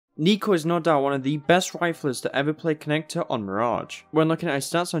NiKo is no doubt one of the best riflers to ever play connector on Mirage. When looking at his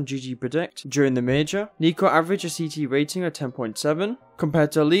stats on GG Predict during the major, NiKo averaged a CT rating of 10.7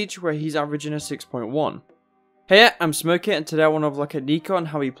 compared to EliGE where he's averaging a 6.1. Hey, I'm Smirky and today I want to have a look at NiKo and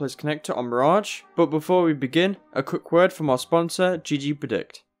how he plays connector on Mirage. But before we begin, a quick word from our sponsor, GG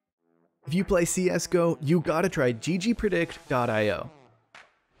Predict. If you play CSGO, you gotta try ggpredict.io.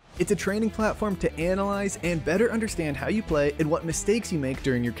 It's a training platform to analyze and better understand how you play and what mistakes you make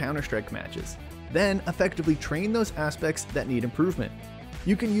during your counterstrike matches. Then, effectively train those aspects that need improvement.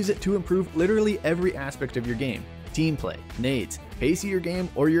 You can use it to improve literally every aspect of your game: team play, nades, pace of your game,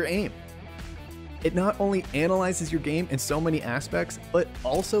 or your aim. It not only analyzes your game in so many aspects, but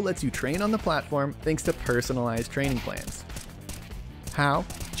also lets you train on the platform thanks to personalized training plans. How?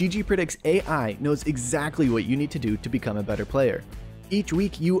 GG Predict's AI knows exactly what you need to do to become a better player. Each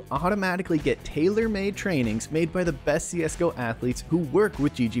week, you automatically get tailor-made trainings made by the best CSGO athletes who work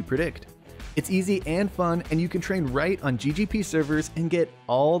with GG Predict. It's easy and fun, and you can train right on GGP servers and get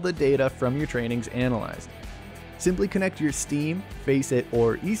all the data from your trainings analyzed. Simply connect your Steam, Faceit,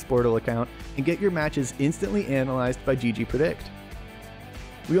 or eSportal account and get your matches instantly analyzed by GG Predict.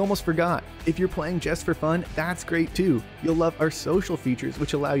 We almost forgot, if you're playing just for fun, that's great too. You'll love our social features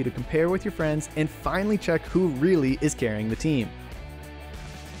which allow you to compare with your friends and finally check who really is carrying the team.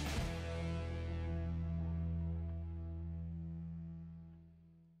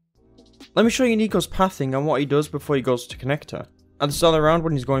 Let me show you NiKo's pathing and what he does before he goes to connector. At the start of the round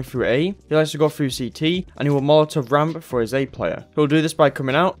when he's going through A, he likes to go through CT and he will Molotov ramp for his A player. He'll do this by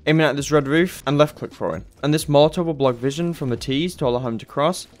coming out, aiming at this red roof and left click throwing. And this Molotov will block vision from the T's to allow him to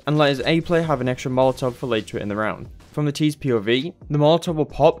cross and let his A player have an extra Molotov for later in the round. From the T's POV, the Molotov will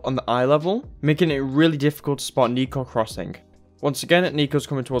pop on the eye level, making it really difficult to spot NiKo crossing. Once again, NiKo's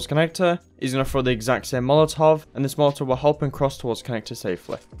coming towards connector, he's going to throw the exact same Molotov and this Molotov will help him cross towards connector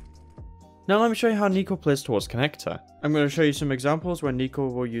safely. Now let me show you how NiKo plays towards connector. I'm going to show you some examples where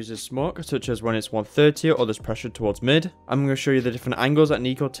NiKo will use his smoke, such as when it's 130 or there's pressure towards mid. I'm going to show you the different angles that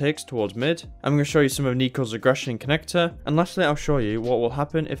NiKo takes towards mid. I'm going to show you some of NiKo's aggression in connector. And lastly, I'll show you what will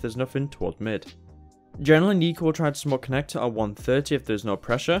happen if there's nothing towards mid. Generally, NiKo will try to smoke connector at 130 if there's no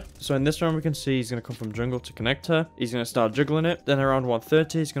pressure. So in this round we can see he's going to come from jungle to connector. He's going to start juggling it. Then around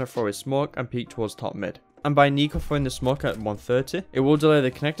 130 he's going to throw his smoke and peek towards top mid. And by NiKo throwing the smoke at 130, it will delay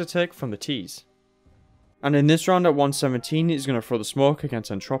the connector take from the T's. And in this round at 117, he's going to throw the smoke against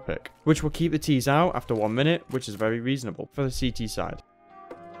Entropic, which will keep the T's out after 1 minute, which is very reasonable for the CT side.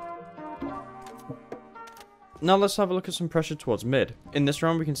 Now let's have a look at some pressure towards mid. In this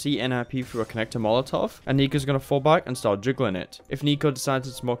round we can see NIP through a connector Molotov, and NiKo's going to fall back and start juggling it. If NiKo decides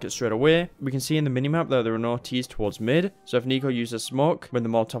to smoke it straight away, we can see in the minimap that there are no T's towards mid, so if NiKo uses smoke when the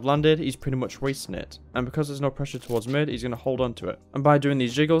Molotov landed, he's pretty much wasting it. And because there's no pressure towards mid, he's going to hold on to it. And by doing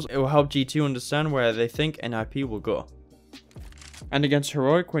these jiggles, it will help G2 understand where they think NIP will go. And against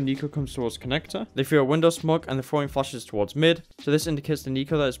Heroic, when NiKo comes towards connector, they throw a window smoke and they're throwing flashes towards mid, so this indicates to NiKo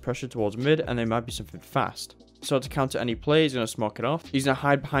that there's pressure towards mid and there might be something fast. So to counter any play, he's going to smoke it off. He's going to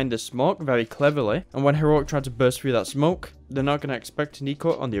hide behind this smoke very cleverly, and when Heroic tries to burst through that smoke, they're not going to expect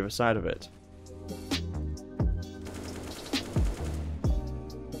NiKo on the other side of it.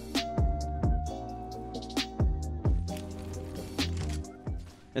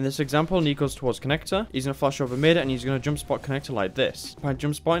 In this example, NiKo's towards connector, he's going to flash over mid and he's going to jump spot connector like this. By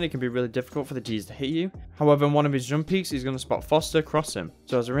jump spotting, it can be really difficult for the T's to hit you. However, in one of his jump peaks, he's going to spot Foster cross him.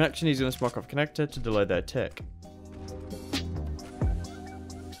 So as a reaction, he's going to smoke off connector to delay their tick.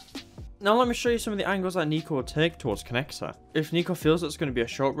 Now let me show you some of the angles that NiKo will take towards connector. If NiKo feels it's going to be a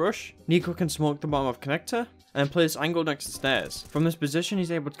short rush, NiKo can smoke the bottom of connector and play this angle next to stairs. From this position,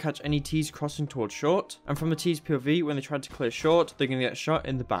 he's able to catch any T's crossing towards short, and from the T's POV, when they try to clear short, they're going to get shot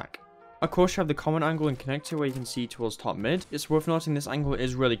in the back. Of course, you have the common angle in connector where you can see towards top mid. It's worth noting this angle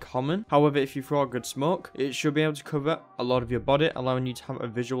is really common. However, if you throw a good smoke, it should be able to cover a lot of your body, allowing you to have a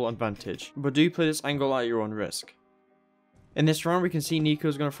visual advantage. But do play this angle at your own risk. In this round, we can see NiKo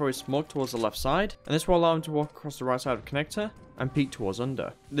is going to throw his smoke towards the left side, and this will allow him to walk across the right side of connector and peek towards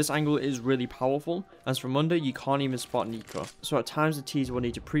under. This angle is really powerful, as from under you can't even spot NiKo, so at times the T's will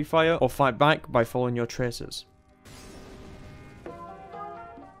need to pre-fire or fight back by following your traces.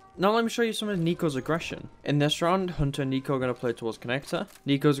 Now let me show you some of NiKo's aggression. In this round, Hunter and NiKo are going to play towards connector.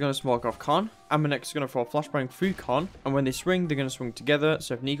 NiKo's going to smoke off Con. Amanex is going to throw a flashbang through Con. And when they swing, they're going to swing together.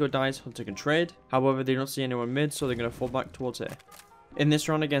 So if NiKo dies, Hunter can trade. However, they don't see anyone mid, so they're going to fall back towards A. In this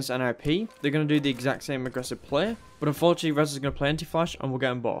round against NIP, they're going to do the exact same aggressive play. But unfortunately, Rez is going to play anti-flash and we'll get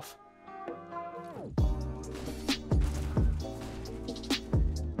them both.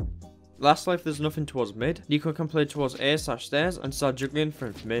 Lastly, if there's nothing towards mid, NiKo can play towards A/stairs and start juggling for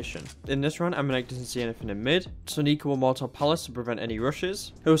information. In this run, NiKo doesn't see anything in mid, so NiKo will Molotov Palace to prevent any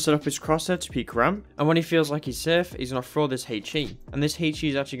rushes. He will set up his crosshair to peek ramp, and when he feels like he's safe, he's going to throw this HE. And this HE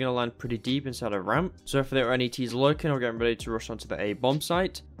is actually going to land pretty deep inside of ramp, so if there are any Ts lurking or getting ready to rush onto the A bomb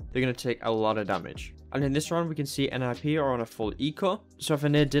site, they're going to take a lot of damage. And in this round, we can see NiP are on a full eco, so if a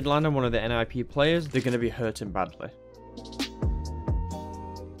nade did land on one of the NiP players, they're going to be hurting badly.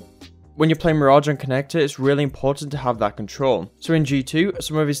 When you're playing Mirage on connector, it's really important to have that control. So in G2,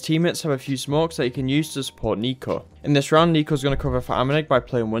 some of his teammates have a few smokes that he can use to support NiKo. In this round, NiKo is going to cover for Amanek by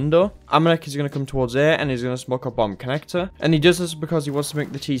playing window. Amanek is going to come towards A and he's going to smoke up bomb connector. And he does this because he wants to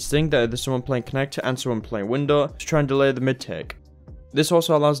make the T's think that there's someone playing connector and someone playing window to try and delay the mid take. This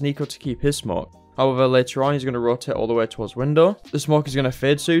also allows NiKo to keep his smoke. However, later on, he's going to rotate all the way towards window. The smoke is going to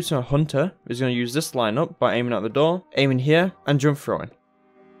fade soon, so Hunter is going to use this lineup by aiming at the door, aiming here, and jump throwing.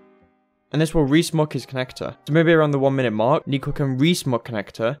 And this will re-smoke his connector. So maybe around the 1 minute mark, NiKo can re-smoke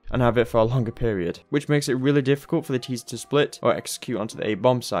connector and have it for a longer period, which makes it really difficult for the T's to split or execute onto the A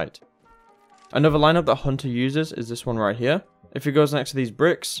bomb site. Another lineup that Hunter uses is this one right here. If he goes next to these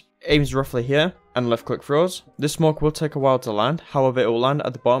bricks, aims roughly here, and left click throws, this smoke will take a while to land, however it will land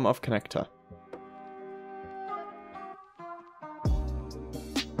at the bottom of connector.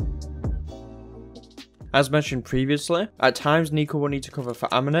 As mentioned previously, at times NiKo will need to cover for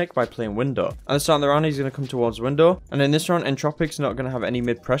Amanek by playing window. At the start of the round, he's going to come towards window, and in this round, Entropic's not going to have any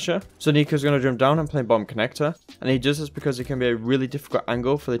mid pressure, so NiKo's going to jump down and play bomb connector, and he does this because it can be a really difficult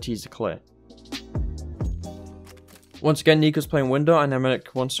angle for the T's to clear. Once again, NiKo's playing window and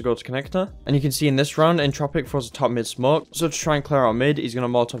Amanek wants to go to connector, and you can see in this round, Entropic throws a top mid smoke, so to try and clear out mid, he's going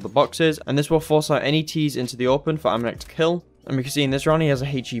to Molotov the boxes, and this will force out any T's into the open for Amanek to kill, and we can see in this round, he has a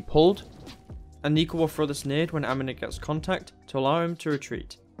HE pulled, and NiKo will throw this nade when Amanek gets contact to allow him to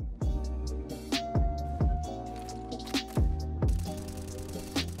retreat.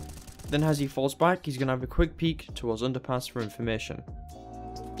 Then as he falls back, he's going to have a quick peek towards underpass for information.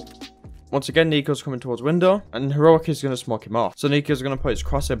 Once again, NiKo's coming towards window, and Heroic is going to smoke him off. So NiKo's going to put his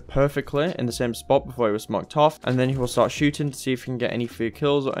crosshair perfectly in the same spot before he was smoked off, and then he will start shooting to see if he can get any free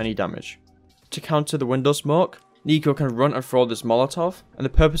kills or any damage. To counter the window smoke, NiKo can run and throw this Molotov, and the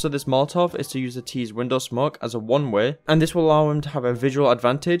purpose of this Molotov is to use the T's window smoke as a one-way, and this will allow him to have a visual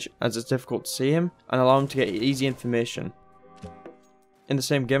advantage as it's difficult to see him, and allow him to get easy information. In the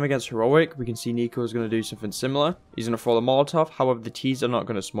same game against Heroic, we can see NiKo is going to do something similar. He's going to throw the Molotov, however the T's are not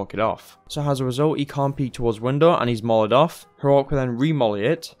going to smoke it off. So as a result, he can't peek towards window and he's molled off. Heroic will then re-molly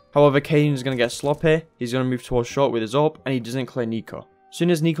it. However, Kaden is going to get sloppy, he's going to move towards short with his AWP, and he doesn't clear NiKo. Soon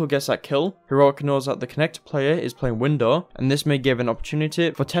as NiKo gets that kill, Heroic knows that the connector player is playing window, and this may give an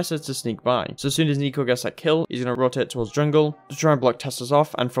opportunity for Testers to sneak by. So as soon as NiKo gets that kill, he's going to rotate towards jungle to try and block Testers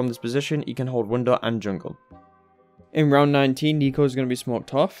off, and from this position, he can hold window and jungle. In round 19, NiKo is going to be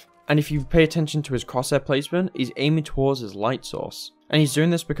smoked off, and if you pay attention to his crosshair placement, he's aiming towards his light source. And he's doing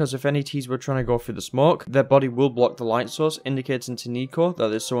this because if any T's were trying to go through the smoke, their body will block the light source, indicating to NiKo that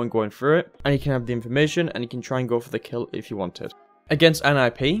there's someone going through it, and he can have the information, and he can try and go for the kill if he wanted. Against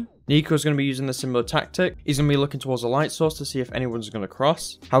NiP, NiKo is going to be using a similar tactic. He's going to be looking towards the light source to see if anyone's going to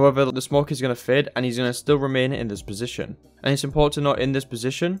cross. However, the smoke is going to fade and he's going to still remain in this position. And it's important to note in this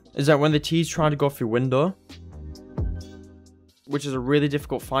position is that when the T's try to go through window, which is a really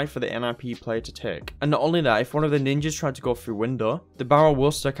difficult fight for the NiP player to take. And not only that, if one of the ninjas tried to go through window, the barrel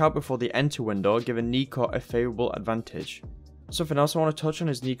will stick out before they enter window, giving NiKo a favourable advantage. Something else I want to touch on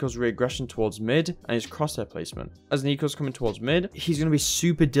is NiKo's re-aggression towards mid and his crosshair placement. As NiKo's coming towards mid, he's going to be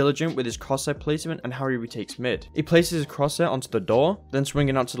super diligent with his crosshair placement and how he retakes mid. He places his crosshair onto the door, then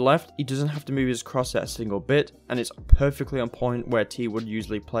swinging out to the left, he doesn't have to move his crosshair a single bit, and it's perfectly on point where T would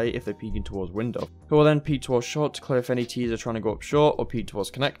usually play if they're peeking towards window. He will then peek towards short to clear if any T's are trying to go up short or peek towards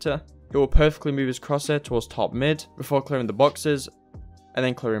connector. He will perfectly move his crosshair towards top mid before clearing the boxes and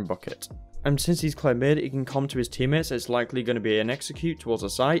then clearing bucket. And since he's clear mid, he can come to his teammates that it's likely going to be an execute towards a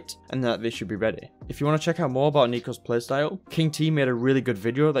site and that they should be ready. If you want to check out more about NiKo's playstyle, King T made a really good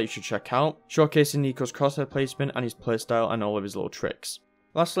video that you should check out, showcasing NiKo's crosshair placement and his playstyle and all of his little tricks.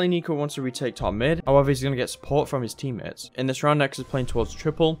 Lastly, NiKo wants to retake top mid, however he's going to get support from his teammates. In this round, Nex is playing towards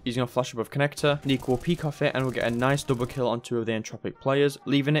triple, he's going to flash above connector, NiKo will peek off it and will get a nice double kill on two of the Entropic players,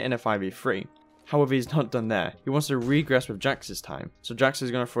 leaving it in a 5v3. However, he's not done there. He wants to regress with Jax this time. So Jax is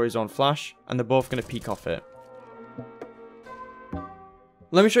going to throw his own flash, and they're both going to peek off it.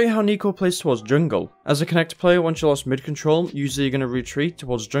 Let me show you how NiKo plays towards jungle. As a connector player, once you lost mid control, usually you're going to retreat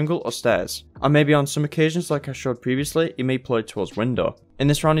towards jungle or stairs. And maybe on some occasions, like I showed previously, he may play towards window. In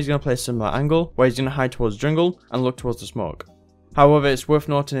this round, he's going to play a similar angle, where he's going to hide towards jungle and look towards the smoke. However, it's worth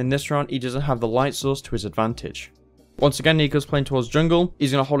noting in this round he doesn't have the light source to his advantage. Once again, NiKo's playing towards jungle,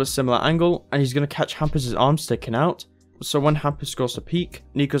 he's going to hold a similar angle, and he's going to catch Hampus' arm sticking out. So when Hampus goes to peek,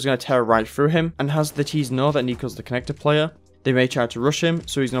 NiKo's going to tear right through him, and as the T's know that NiKo's the connector player, they may try to rush him,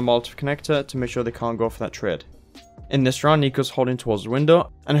 so he's going to Molotov connector to make sure they can't go for that trade. In this round, NiKo's holding towards the window,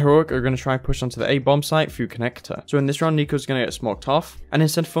 and Heroic are going to try and push onto the A bomb site through connector. So in this round, NiKo's going to get smoked off, and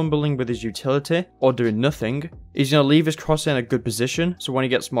instead of fumbling with his utility, or doing nothing, he's going to leave his crosshair in a good position, so when he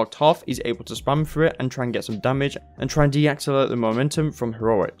gets smoked off, he's able to spam through it and try and get some damage, and try and de-accelerate the momentum from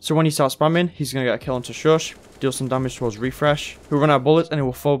Heroic. So when he starts spamming, he's going to get a kill onto Shush, deal some damage towards Refresh, he'll run out of bullets, and he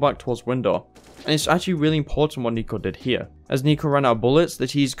will fall back towards window. And it's actually really important what NiKo did here. As NiKo ran out of bullets, the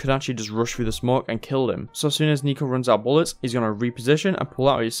T's could actually just rush through the smoke and kill him. So as soon as NiKo runs out of bullets, he's going to reposition and pull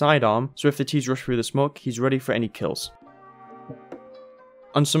out his sidearm, so if the T's rush through the smoke, he's ready for any kills.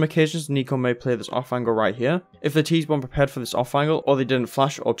 On some occasions, NiKo may play this off angle right here. If the T's weren't prepared for this off angle, or they didn't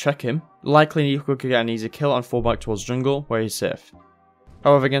flash or check him, likely NiKo could get an easy kill and fall back towards jungle, where he's safe.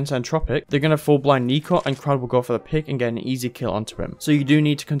 However, against Entropic, they're going to full blind NiKo and Crowd will go for the pick and get an easy kill onto him. So you do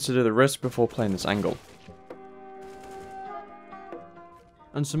need to consider the risk before playing this angle.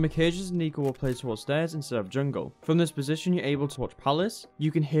 On some occasions, NiKo will play towards stairs instead of jungle. From this position, you're able to watch Palace,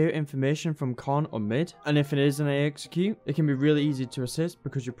 you can hear information from con or mid, and if it is an A execute, it can be really easy to assist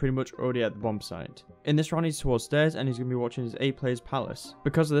because you're pretty much already at the bomb site. In this round, he's towards stairs and he's going to be watching his A player's Palace.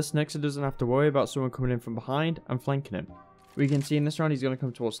 Because of this, Nexa doesn't have to worry about someone coming in from behind and flanking him. We can see in this round he's going to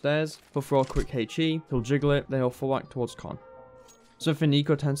come towards stairs, he'll throw a quick HE, he'll jiggle it, then he'll fall back towards con. Something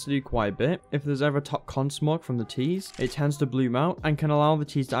NiKo tends to do quite a bit, if there's ever top con smoke from the T's, it tends to bloom out and can allow the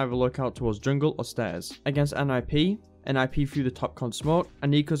T's to either look out towards jungle or stairs. Against NiP through the top con smoke,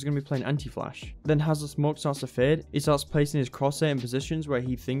 and NiKo's going to be playing anti-flash. Then as the smoke starts to fade, he starts placing his crosshair in positions where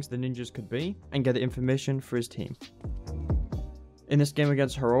he thinks the ninjas could be, and get the information for his team. In this game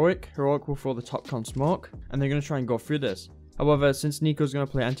against Heroic will throw the top con smoke, and they're going to try and go through this. However, since NiKo's going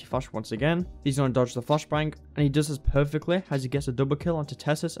to play anti-flash once again, he's going to dodge the flashbang, and he does this perfectly as he gets a double kill onto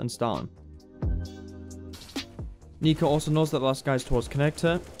Tessus and Stalin. NiKo also knows that the last guy's towards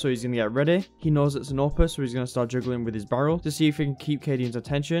connector, so he's going to get ready. He knows it's an AWP, so he's going to start juggling with his barrel to see if he can keep Cadian's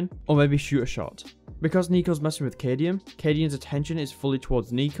attention, or maybe shoot a shot. Because NiKo's messing with Cadian's attention is fully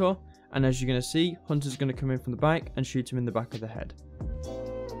towards NiKo, and as you're going to see, Hunter's going to come in from the back and shoot him in the back of the head.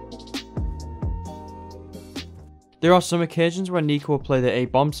 There are some occasions where NiKo will play the A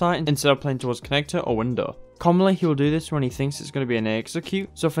bomb site instead of playing towards connector or window. Commonly he will do this when he thinks it's going to be an A execute,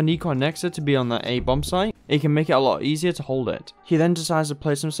 so for NiKo and Nexa to be on that A bomb site, it can make it a lot easier to hold it. He then decides to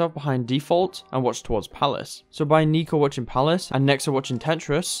place himself behind default and watch towards Palace. So by NiKo watching Palace and Nexa watching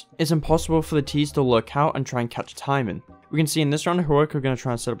Tetris, it's impossible for the T's to lurk out and try and catch timing. We can see in this round Heroic are going to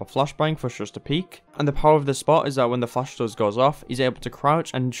try and set up a flashbang for Shush to peek, and the power of this spot is that when the flash doors goes off, he's able to crouch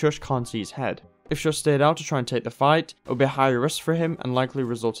and Shush can't see his head. If Shush stayed out to try and take the fight, it will be a higher risk for him and likely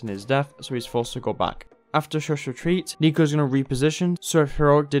result in his death, so he's forced to go back. After Shush retreats, NiKo's going to reposition, so if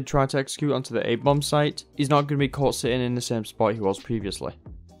Heroic did try to execute onto the A bomb site, he's not going to be caught sitting in the same spot he was previously.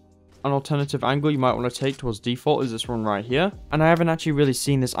 An alternative angle you might want to take towards default is this one right here, and I haven't actually really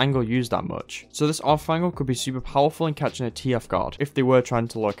seen this angle used that much, so this off angle could be super powerful in catching a T off guard if they were trying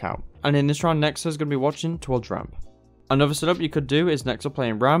to look out. And in this round, Nexa is going to be watching towards ramp. Another setup you could do is Nexa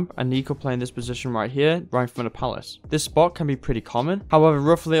playing ramp and NiKo playing this position right here, right in front of Palace. This spot can be pretty common, however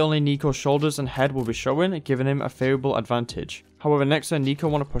roughly only NiKo's shoulders and head will be showing, giving him a favourable advantage. However, Nexa and NiKo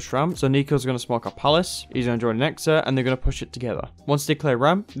want to push ramp, so NiKo's going to smoke up Palace, he's going to join Nexa, and they're going to push it together. Once they clear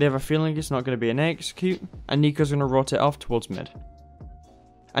ramp, they have a feeling it's not going to be an A execute, and NiKo's going to rotate off towards mid.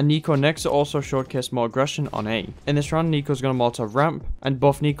 And NiKo and Nexa also showcase more aggression on A. In this round, NiKo's going to Molotov ramp, and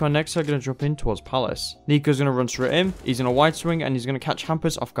both NiKo and Nexa are going to jump in towards Palace. NiKo's going to run straight in, he's going to wide swing, and he's going to catch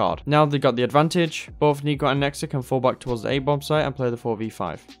Hampus off guard. Now they got the advantage, both NiKo and Nexa can fall back towards the A bomb site and play the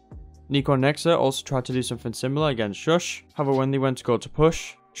 4v5. NiKo and Nexa also tried to do something similar against Shush, however when they went to go to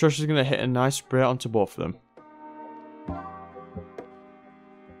push, Shush is going to hit a nice spray onto both of them.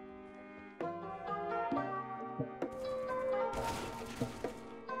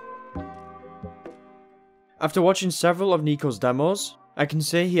 After watching several of NiKo's demos, I can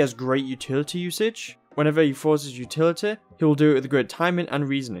say he has great utility usage. Whenever he throws his utility, he will do it with great timing and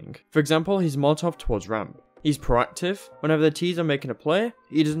reasoning. For example, he's Molotov towards ramp. He's proactive. Whenever the T's are making a play,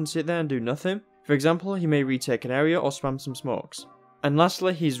 he doesn't sit there and do nothing. For example, he may retake an area or spam some smokes. And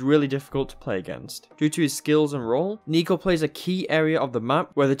lastly, he's really difficult to play against. Due to his skills and role, NiKo plays a key area of the map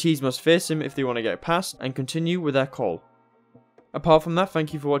where the T's must face him if they want to get past and continue with their call. Apart from that,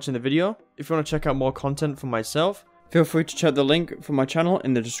 thank you for watching the video. If you want to check out more content from myself, feel free to check the link for my channel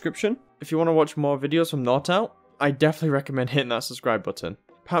in the description. If you want to watch more videos from NartOut, I definitely recommend hitting that subscribe button.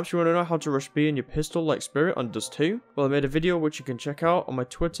 Perhaps you want to know how to rush B in your pistol like Spirit on Dust 2? Well, I made a video which you can check out on my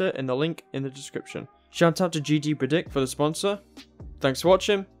Twitter in the link in the description. Shout out to GG Predict for the sponsor. Thanks for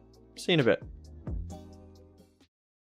watching. See you in a bit.